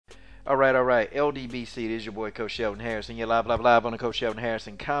All right. LDBC, this is your boy Coach Sheldon Harrison. You're live on the Coach Sheldon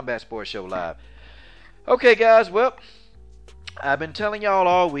Harrison Combat Sports Show live. Okay, guys, well, I've been telling y'all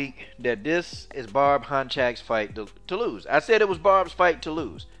all week that this is Barb Honchak's fight to lose. I said it was Barb's fight to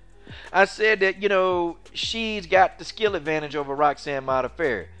lose. I said that, you know, she's got the skill advantage over Roxanne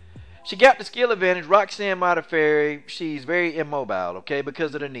Modafferi. She got the skill advantage. Roxanne Modafferi, she's very immobile, okay,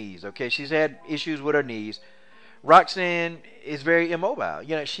 because of the knees, okay? She's had issues with her knees. Roxanne is very immobile.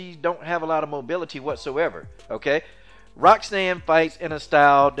 You know, she don't have a lot of mobility whatsoever, okay? Roxanne fights in a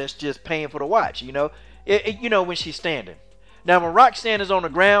style that's just painful to watch, you know? You know, when she's standing. Now, when Roxanne is on the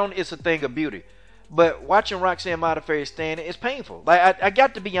ground, it's a thing of beauty. But watching Roxanne Modafferi standing, it's painful. Like, I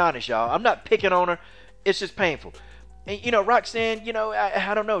got to be honest, y'all. I'm not picking on her. It's just painful. And, you know, Roxanne, you know,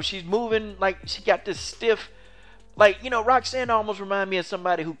 I don't know. She's moving like she got this stiff, like, you know, Roxanne almost reminds me of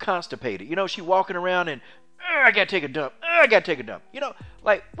somebody who constipated. You know, she walking around and, I got to take a dump. I got to take a dump. You know,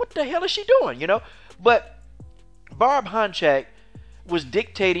 like, what the hell is she doing, you know? But Barb Honchak was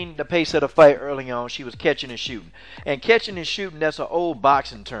dictating the pace of the fight early on. She was catching and shooting. And catching and shooting, that's an old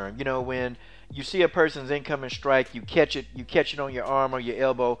boxing term. You know, when you see a person's incoming strike, you catch it on your arm or your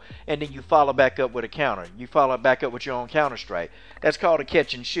elbow, and then you follow back up with a counter. You follow back up with your own counter strike. That's called a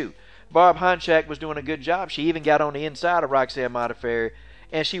catch and shoot. Barb Honchak was doing a good job. She even got on the inside of Roxanne Modafferi,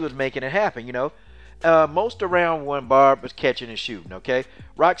 and she was making it happen, you know. Most of round one, Barb was catching and shooting, okay?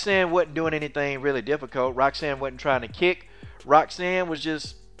 Roxanne wasn't doing anything really difficult. Roxanne wasn't trying to kick. Roxanne was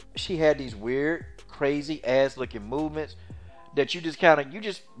just, she had these weird, crazy ass looking movements that you just kind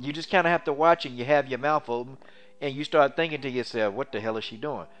of have to watch, and you have your mouth open and you start thinking to yourself, what the hell is she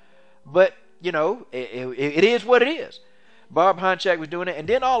doing? But, you know, it is what it is. Barb Honchak was doing it, and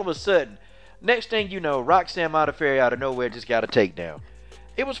then all of a sudden, next thing you know, Roxanne Modafferi out of nowhere just got a takedown.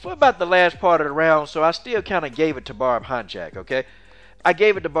 It was for about the last part of the round, so I still kind of gave it to Barb Honchak, okay? I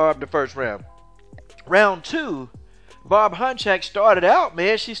gave it to Barb the first round. Round two, Barb Honchak started out,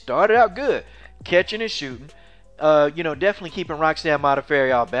 man. She started out good. Catching and shooting. You know, definitely keeping Roxanne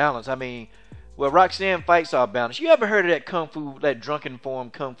Modafferi off balance. I mean, well, Roxanne fights off balance. You ever heard of that kung fu, that drunken form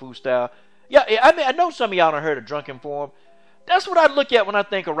kung fu style? Yeah, I mean, I know some of y'all done heard of drunken form. That's what I look at when I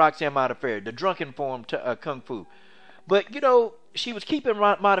think of Roxanne Modafferi, the drunken form kung fu. But, you know, she was keeping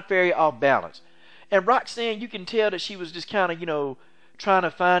Modafferi off balance. And Roxanne, you can tell that she was just kind of, you know, trying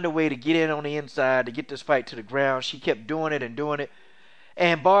to find a way to get in on the inside, to get this fight to the ground. She kept doing it and doing it.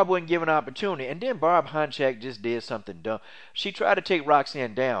 And Barb wasn't given an opportunity. And then Barb Honchak just did something dumb. She tried to take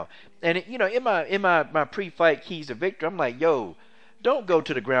Roxanne down. And, you know, in my pre-fight keys to victory, I'm like, yo, don't go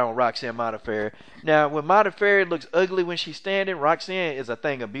to the ground with Roxanne Modafferi. Now, when Modafferi looks ugly when she's standing, Roxanne is a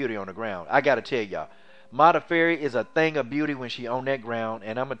thing of beauty on the ground. I got to tell y'all. Modafferi is a thing of beauty when she on that ground.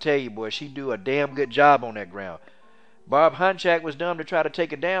 And I'm going to tell you, boy, she do a damn good job on that ground. Barb Honchak was dumb to try to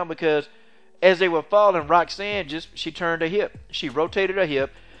take her down because as they were falling, Roxanne she turned her hip. She rotated her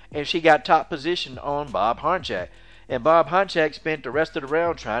hip, and she got top position on Barb Honchak. And Barb Honchak spent the rest of the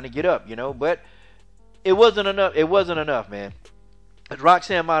round trying to get up, you know. But it wasn't enough. It wasn't enough, man.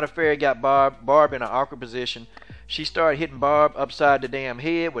 Roxanne Modafferi got Barb in an awkward position. She started hitting Barb upside the damn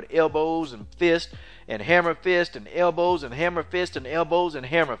head with elbows and fists and hammer fist and elbows and hammer fist and elbows and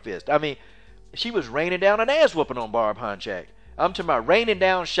hammer fist. I mean, she was raining down an ass whooping on Barb Honchak. I'm talking about raining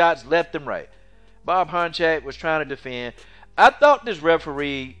down shots left and right. Barb Honchak was trying to defend. I thought this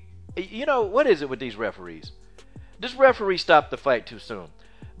referee, you know, what is it with these referees? This referee stopped the fight too soon.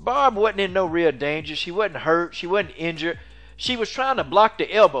 Barb wasn't in no real danger. She wasn't hurt. She wasn't injured. She was trying to block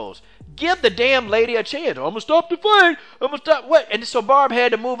the elbows. Give the damn lady a chance. I'm going to stop the fight. I'm going to stop. What? And so Barb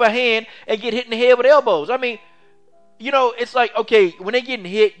had to move her hand and get hit in the head with elbows. I mean, you know, it's like, okay, when they're getting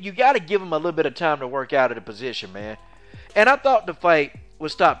hit, you got to give them a little bit of time to work out of the position, man. And I thought the fight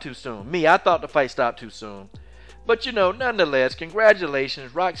was stopped too soon. I thought the fight stopped too soon. But, you know, nonetheless,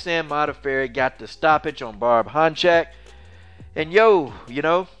 congratulations. Roxanne Modafferi got the stoppage on Barb Honchak. And, yo, you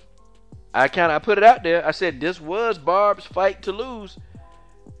know, I put it out there. I said this was Barb's fight to lose.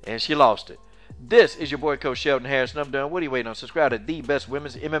 And she lost it. This is your boy, Coach Sheldon Harrison. I'm done. What are you waiting on? Subscribe to the best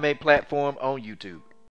women's MMA platform on YouTube.